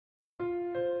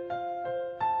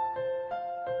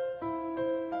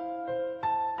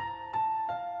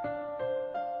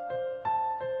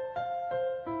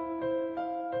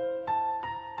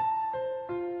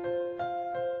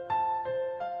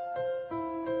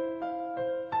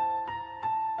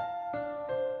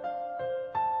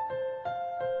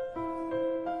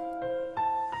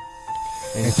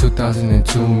In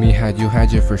 2002, me had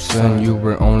your first son. You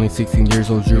were only 16 years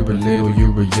old, you were little, you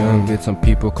were young. Then some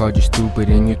people called you stupid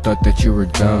and you thought that you were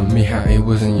dumb. Me, how it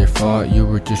wasn't your fault, you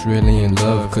were just really in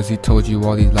love. Cause he told you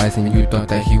all these lies and you thought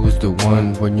that he was the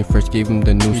one. When you first gave him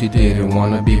the news, he didn't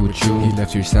wanna be with you. He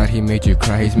left your side, he made you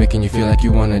cry, he's making you feel like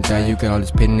you wanna die. You got all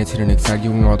this pain and it's hidden inside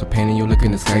you, and all the pain and you look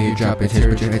in the sky. You drop it,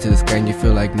 put your head to the sky and you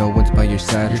feel like no one's by your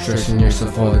side. You're stressing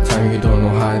yourself all the time, you don't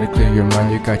know how to clear your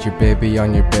mind. You got your baby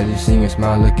on your bed, you seeing a smile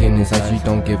looking inside. You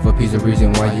don't give up, he's the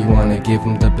reason why you wanna give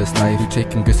him the best life. You're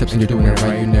taking good steps and you're doing it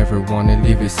right. You never wanna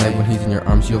leave his side. When he's in your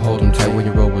arms, you hold him tight. When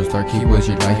your road was dark, he was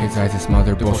your light. His eyes and smile,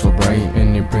 they're both so bright.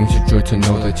 And it brings you joy to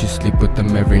know that you sleep with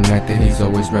him every night, that he's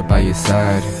always right by your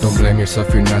side. Don't blame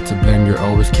yourself, you're not to blame. You're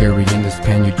always carrying this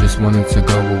pain, you just want it to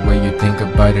go away. You think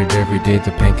about it every day,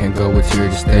 the pain can't go, it's here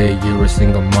to stay. You're a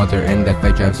single mother and that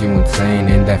fact drives you insane.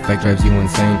 And that fact drives you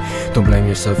insane. Don't blame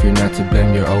yourself, you're not to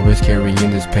blame. You're always carrying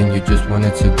this pain, you just want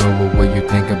it to go away. You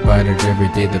think about it every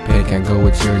day, the pain can't go,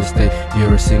 it's here to stay.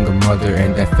 You're a single mother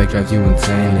and that fact drives you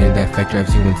insane. And that fact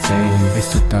drives you insane.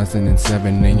 It's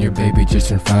 2007 and your baby just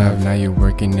turned 5. Now you're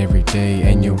working every day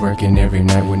and you're working every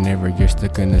night. Whenever you're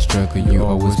stuck in the struggle, you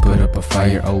always put up a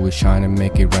fight. You're always trying to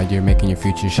make it right, you're making your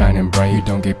future shining bright. You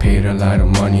don't get paid a lot of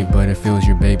money, but it fills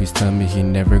your baby's tummy. He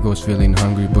never goes feeling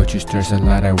hungry, but you stress a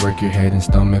lot at work. Your head and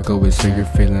stomach always hurt, you're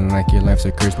feeling like your life's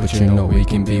a curse, but you know it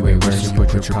can be way worse. You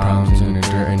put your problems in the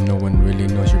dirt and no one really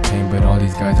knows your pain, but all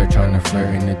these guys are trying to flirt.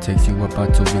 And it takes you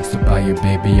about 2 weeks to buy your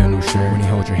baby a new shirt. When he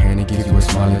holds your hand, he gives you a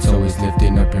smile, it's always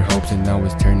lifting up your hopes. And now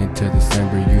it's turning to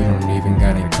December, you don't even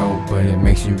gotta cope, but it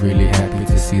makes you really happy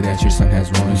to see that your son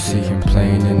has won. You see him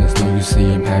playing in the snow, you see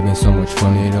him having so much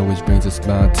fun. It always brings a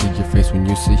smile to your face when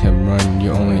you see him run.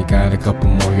 You only got a couple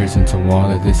more years until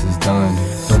all of this is done.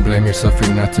 Don't blame yourself,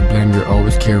 you're not to blame. You're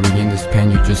always carrying this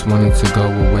pain, you just want it to go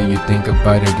away. You think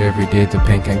about it every day, the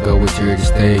pain can't go, it's here to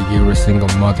stay. You're a single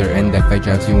mother and that fact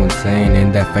drives you insane.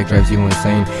 And that fact drives you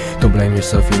insane. Don't blame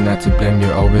yourself, you're not to blame.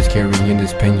 You're always carrying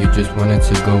this pain, you just want it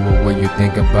to go away. You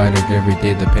think about it every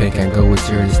day, the pain can't go, it's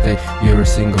here to stay. You're a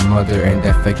single mother and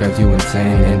that fact drives you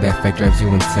insane. And that fact drives you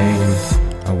insane.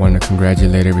 I wanna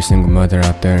congratulate every single mother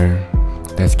out there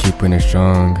that's keeping it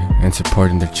strong and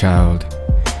supporting their child,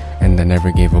 and that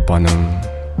never gave up on them.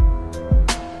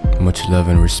 Much love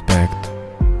and respect.